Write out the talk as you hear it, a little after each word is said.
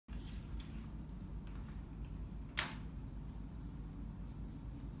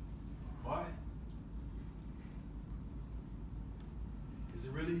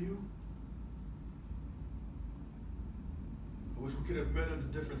it really you? I wish we could have met under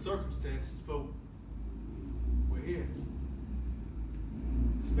different circumstances, but we're here.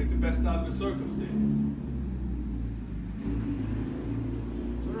 Let's make the best out of the circumstance.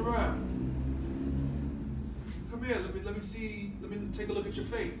 Turn around. Come here, let me see, let me take a look at your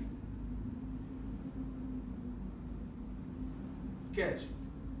face. Catch you.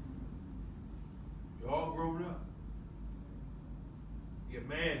 You're all grown up. You're a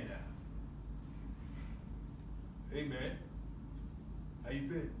man now. Hey man, how you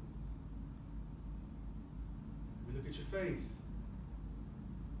been? Let me look at your face.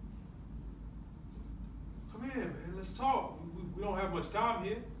 Come here, man, let's talk. We don't have much time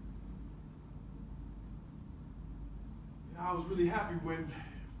here. You know, I was really happy when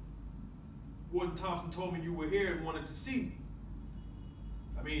Warden Thompson told me you were here and wanted to see me.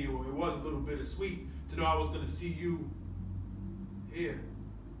 I mean, it was a little bittersweet to know I was going to see you here.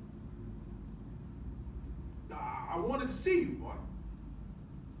 I wanted to see you, boy.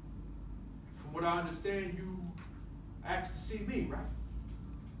 From what I understand, you asked to see me, right?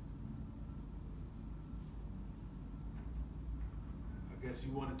 I guess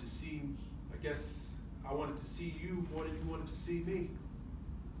you wanted to see, I guess I wanted to see you more than you wanted to see me.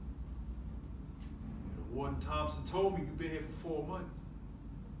 And Warden Thompson told me you've been here for 4 months.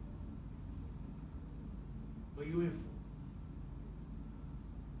 What are you in for?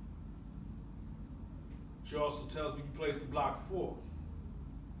 She also tells me you placed in block 4.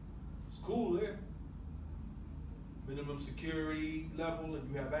 It's cool there. Minimum security level,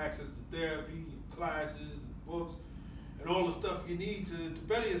 and you have access to therapy, and classes, and books, and all the stuff you need to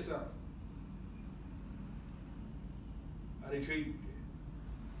better yourself. How they treat you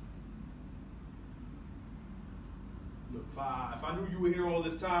there? Look, if I knew you were here all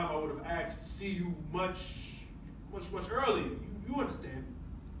this time, I would have asked to see you much earlier. You understand?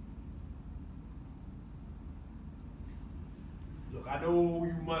 Look, I know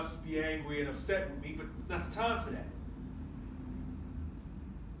you must be angry and upset with me, but it's not the time for that.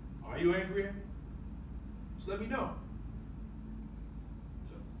 Are you angry at me? Just let me know.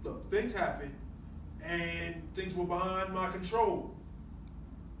 Look, things happen, and things were behind my control.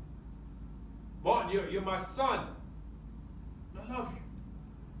 Martin, you're my son. I love you.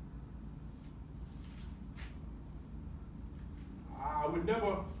 I would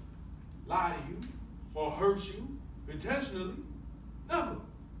never lie to you or hurt you intentionally. Never.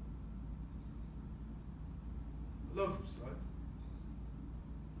 I love you, son.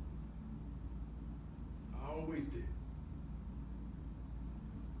 I always did.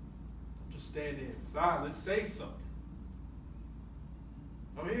 Don't just stand there in silence. Say something.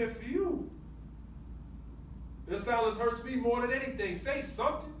 I'm here for you. Your silence hurts me more than anything. Say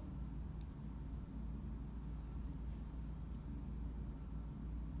something.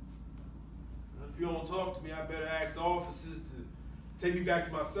 If you don't talk to me, I better ask the officers to take me back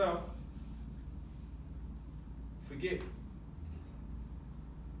to my cell. Forget.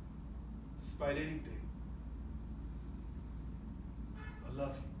 Despite anything, I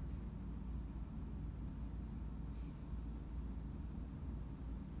love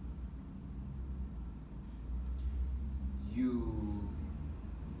you. You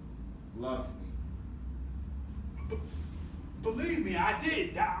love me. Believe me, I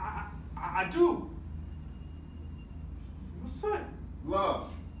did. I do. My son.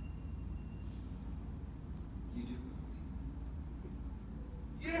 Love. You do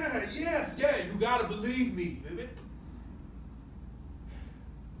love me. Yeah, you gotta believe me, baby.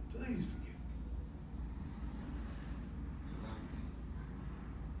 Please forgive me. Love me.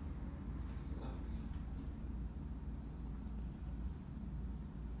 Love me.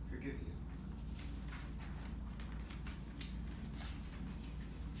 Forgive you.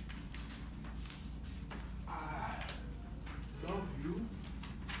 I love you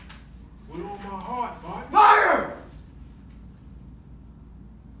with all my heart, Martin. Liar!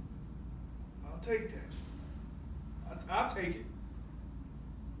 I'll take that. I'll take it.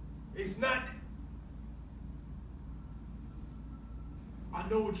 It's not. I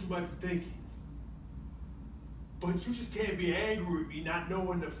know what you might be thinking, but you just can't be angry with me not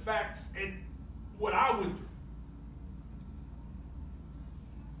knowing the facts and what I would do.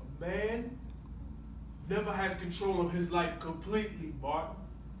 A man never has control of his life completely, Martin.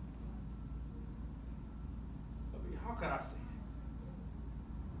 I mean, how can I say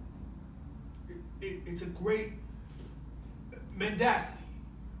this? It's a great mendacity,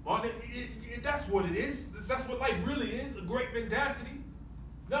 Martin. That's what it is. That's what life really is, a great mendacity.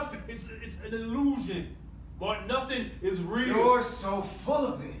 Nothing, it's an illusion, Martin. Nothing is real. You're so full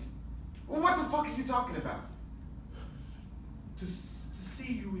of it. Well, what the fuck are you talking about? To see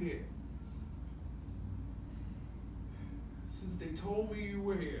see you here. Since they told me you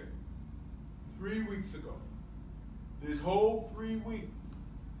were here 3 weeks ago, this whole 3 weeks,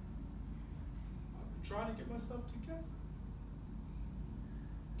 I've been trying to get myself together.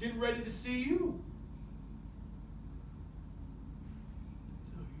 Getting ready to see you.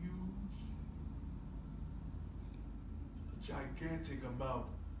 There's a gigantic amount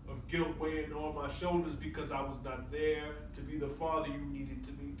of guilt weighing on my shoulders because I was not there to be the father you needed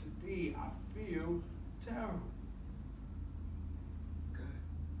me to be. I feel terrible. Good.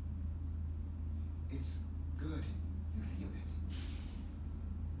 It's good you feel it.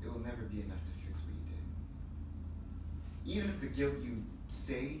 It will never be enough to fix what you did. Even if the guilt you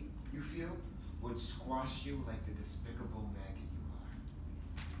say you feel would squash you like the despicable maggot you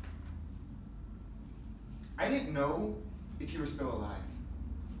are. I didn't know if you were still alive,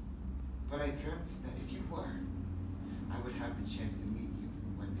 but I dreamt that if you were, I would have the chance to meet you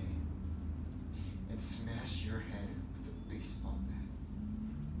one day and smash your head with a baseball bat.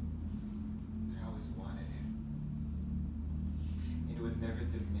 I always wanted it. And it would never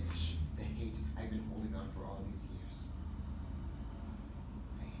diminish the hate I've been holding on for all these years.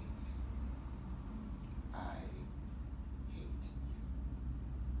 I hate you. I hate you.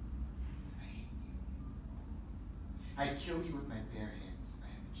 I hate you. I'd kill you with my bare hands if I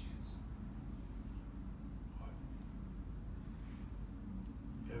had the chance. What?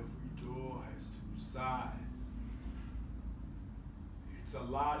 Every door has two sides. It's a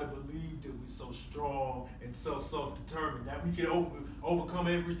lie to believe that we're so strong and so self-determined, that we can overcome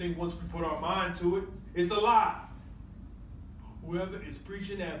everything once we put our mind to it. It's a lie. Whoever is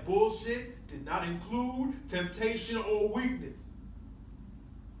preaching that bullshit did not include temptation or weakness.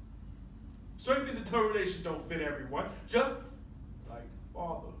 Strength and determination don't fit everyone, just like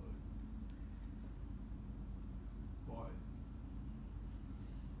fatherhood. Boy,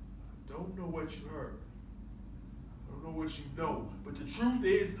 I don't know what you heard. I don't know what you know, but the truth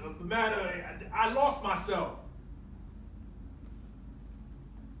is of the matter, I lost myself.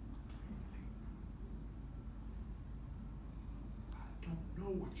 I don't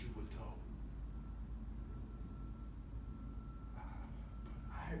know what you were told. But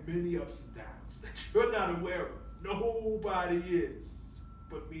I had many ups and downs that you're not aware of. Nobody is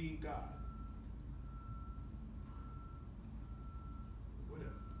but me and God.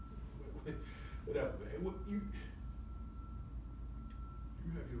 Whatever, man.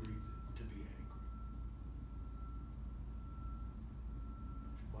 You have your reasons to be angry.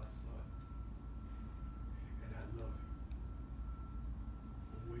 But you're my son. And I love you.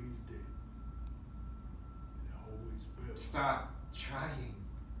 Always did. And I always will. Stop trying.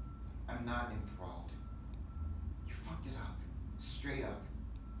 I'm not enthralled. You fucked it up. Straight up.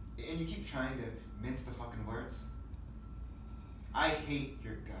 And you keep trying to mince the fucking words. I hate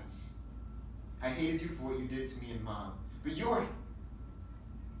your guts. I hated you for what you did to me and Mom. But you hurt me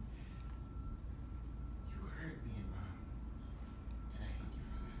and Mom. And I hate you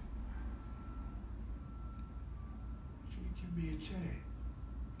for that. But you give me a chance.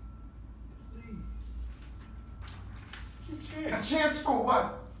 Please. Give me a chance. A chance for what?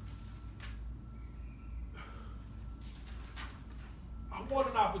 I want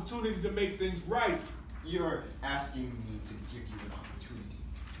an opportunity to make things right. You're asking me to give you an opportunity.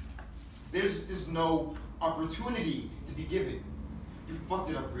 There's no opportunity to be given. You fucked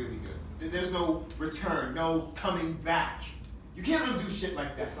it up really good. There's no return, no coming back. You can't undo shit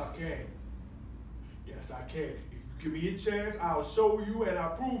like that. Yes, I can. Yes, I can. If you give me a chance, I'll show you and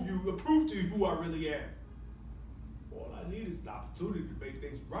I'll prove to you who I really am. All I need is an opportunity to make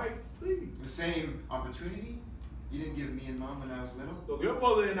things right, please. The same opportunity you didn't give me and Mom when I was little? Look, your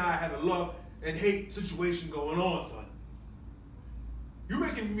mother and I had a love and hate situation going on, son. You're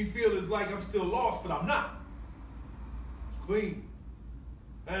making me feel as like I'm still lost, but I'm not. Clean.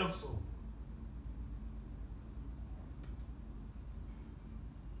 And I'm sober.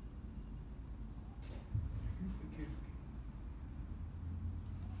 If you forgive me,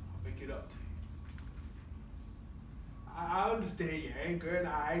 I'll make it up to you. I understand your anger, and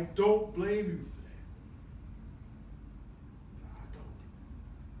I don't blame you for that. I don't.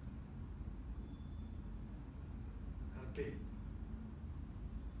 Not a bit.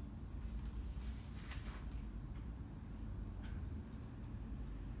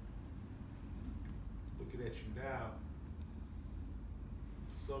 Looking at you now,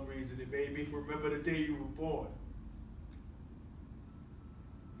 for some reason it made me remember the day you were born.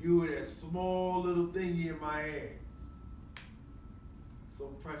 You were that small little thingy in my hands. So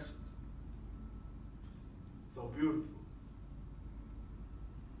precious. So beautiful.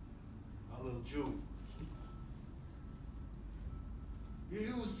 My little Jew.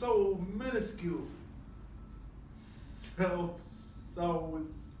 You was so minuscule. I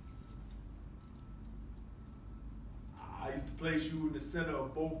used to place you in the center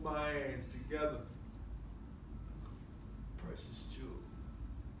of both my hands together. Precious jewel.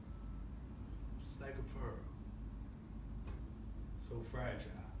 Just like a pearl. So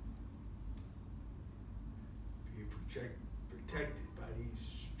fragile. Being protected by these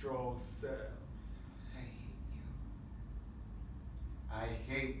strong cells. I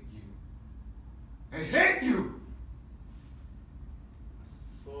hate you. I hate you! I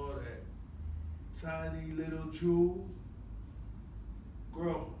saw that tiny little jewel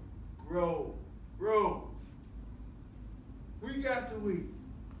grow, grow, grow. Week after week.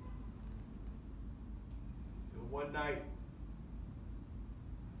 And one night,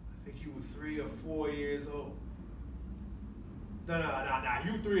 I think you were 3 or 4 years old. No,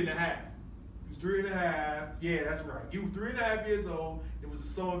 you 3.5. You was 3.5. Yeah, that's right. You were 3.5 years old. It was the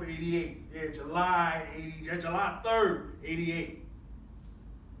summer of '88. Yeah, July 3rd, '88.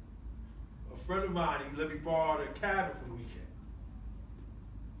 A friend of mine, he let me borrow the cabin for the weekend.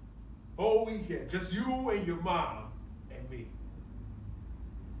 Whole weekend, just you and your mom and me.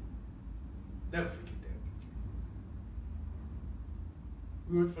 Never forget that weekend.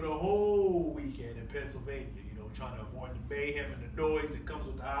 We went for the whole weekend in Pennsylvania, you know, trying to avoid the mayhem and the noise that comes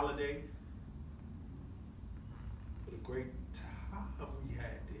with the holiday. What a great time we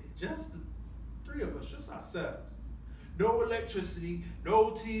had there. Just the 3 of us, just ourselves. No electricity,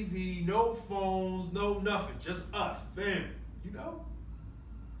 no TV, no phones, no nothing. Just us, family, you know?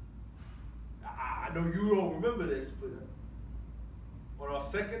 I know you don't remember this, but on our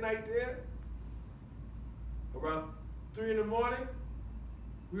second night there, around 3 in the morning,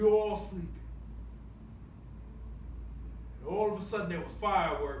 we were all sleeping. And all of a sudden there was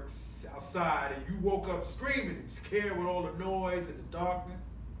fireworks outside and you woke up screaming and scared with all the noise and the darkness.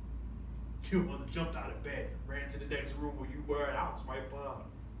 Your mother jumped out of bed, ran to the next room where you were, and I was right behind her.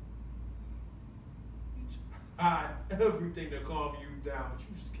 You tried everything to calm you down, but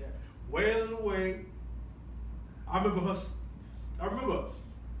you just kept wailing away. I remember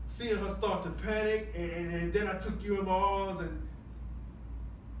seeing her start to panic, and then I took you in my arms and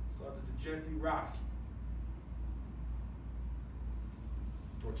started to gently rock you.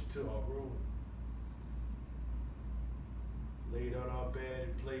 Brought you to our room. Laid on our bed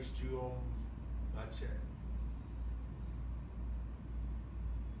and placed you on my chest.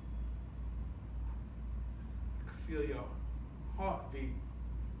 I could feel your heartbeat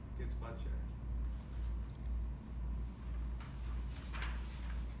against my chest.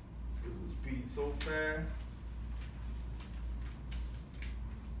 It was beating so fast.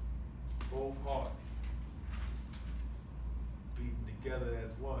 Both hearts beating together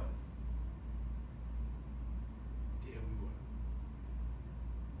as one. There we were.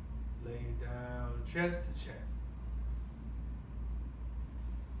 Laying down chest to chest.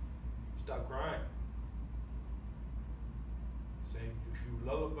 Stop crying. Sang you a few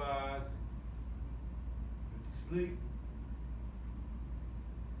lullabies and went to sleep.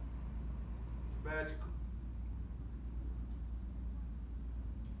 Magical.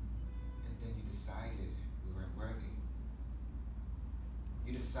 And then you decided we weren't worthy.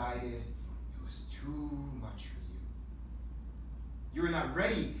 You decided it was too much for you. You were not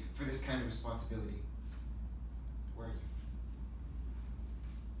ready for this kind of responsibility, were you?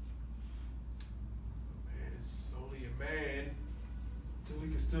 A man is only a man until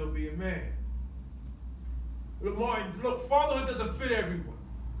he can still be a man. Look, Martin, look, fatherhood doesn't fit everyone.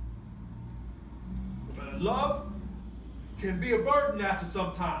 But love can be a burden after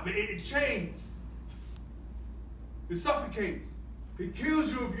some time. It chains. It suffocates. It kills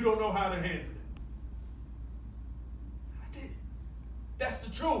you if you don't know how to handle it. I did it. That's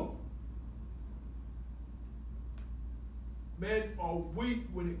the truth. Men are weak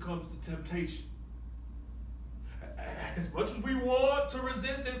when it comes to temptation. As much as we want to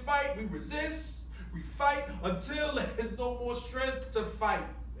resist and fight, we resist, we fight until there's no more strength to fight.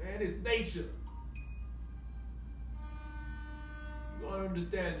 Man, it's nature. You're going to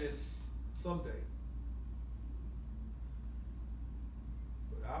understand this someday.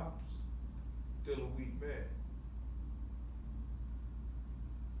 But I'm still a weak man.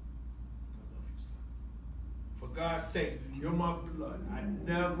 I love you, son. For God's sake, you're my blood. I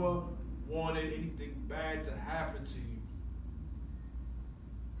never wanted anything bad to happen to you.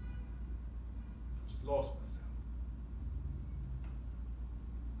 I just lost myself.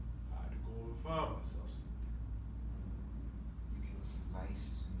 I had to go and find myself. You can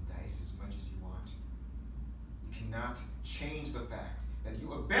slice and dice as much as you want. You cannot change the fact that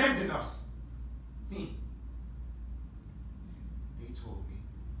you abandoned us. Me. They told me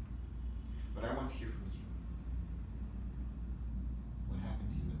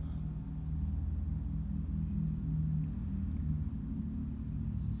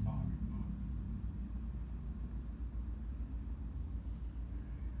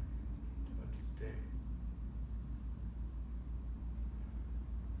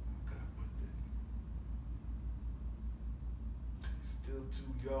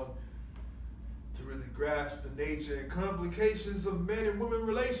too young to really grasp the nature and complications of men and women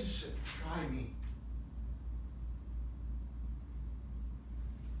relationships. Try me.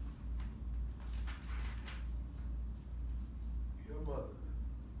 Your mother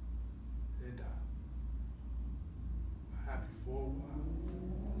and I were happy for a while.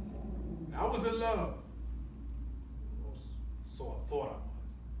 I was in love. Or so I thought I was.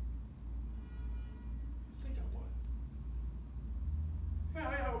 I think I was. Yeah,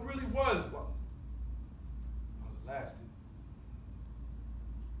 I really was, but I lasted.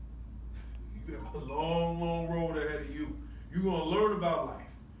 You have a long, long road ahead of you. You're gonna learn about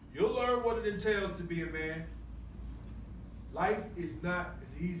life. You'll learn what it entails to be a man. Life is not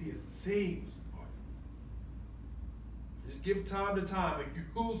as easy as it seems. Just give time to time and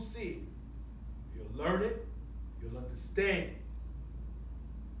you'll see it. You'll learn it, you'll understand it.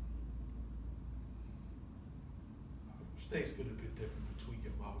 I wish things could have been different between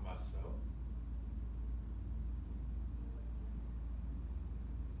your mom and myself.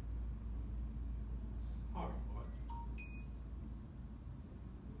 Sorry, Mark.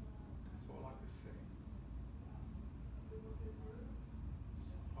 That's all I can say.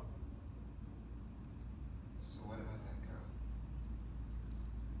 Sorry. So what about that girl?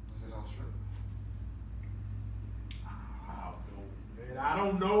 Was it all true? I don't know, man. I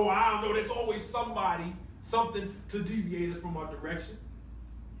don't know. There's always somebody, something to deviate us from our direction.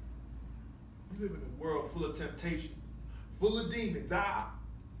 We live in a world full of temptations, full of demons. I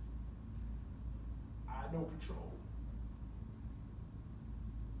no control.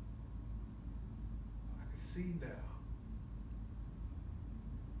 I can see now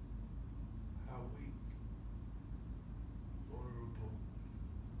how weak, vulnerable,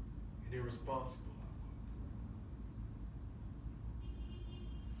 and irresponsible I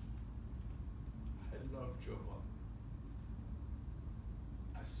was. I loved your mother.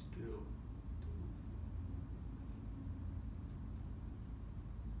 I still do.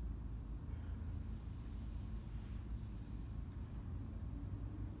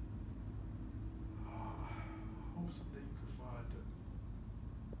 I hope someday you can find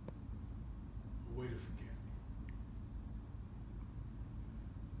a way to forgive me.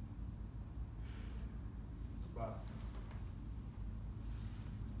 Bye.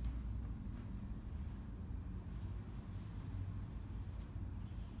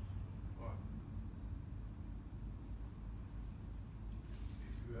 What?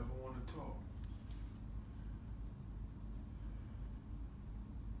 If you ever want to talk,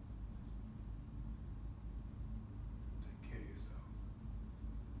 take care of yourself.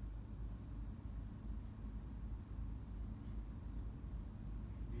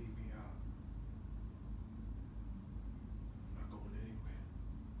 Need me out. I'm not going anywhere.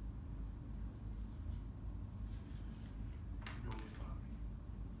 You know where to find me.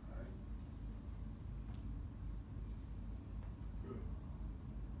 All right? Good.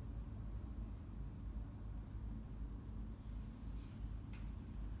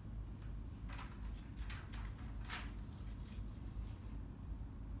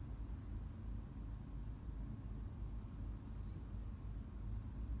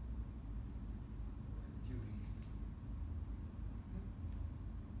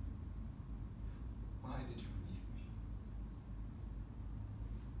 Why did you leave? Why did you leave me?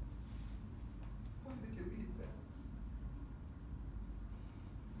 Why did you leave that?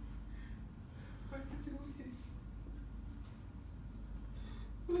 Why did you leave?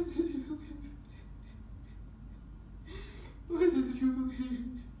 Why did you leave? Why did you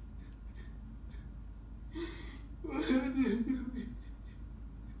leave? Why did you leave?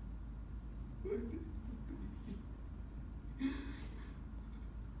 Why did you leave?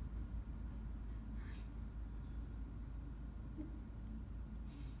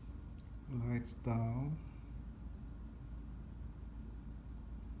 Lights down.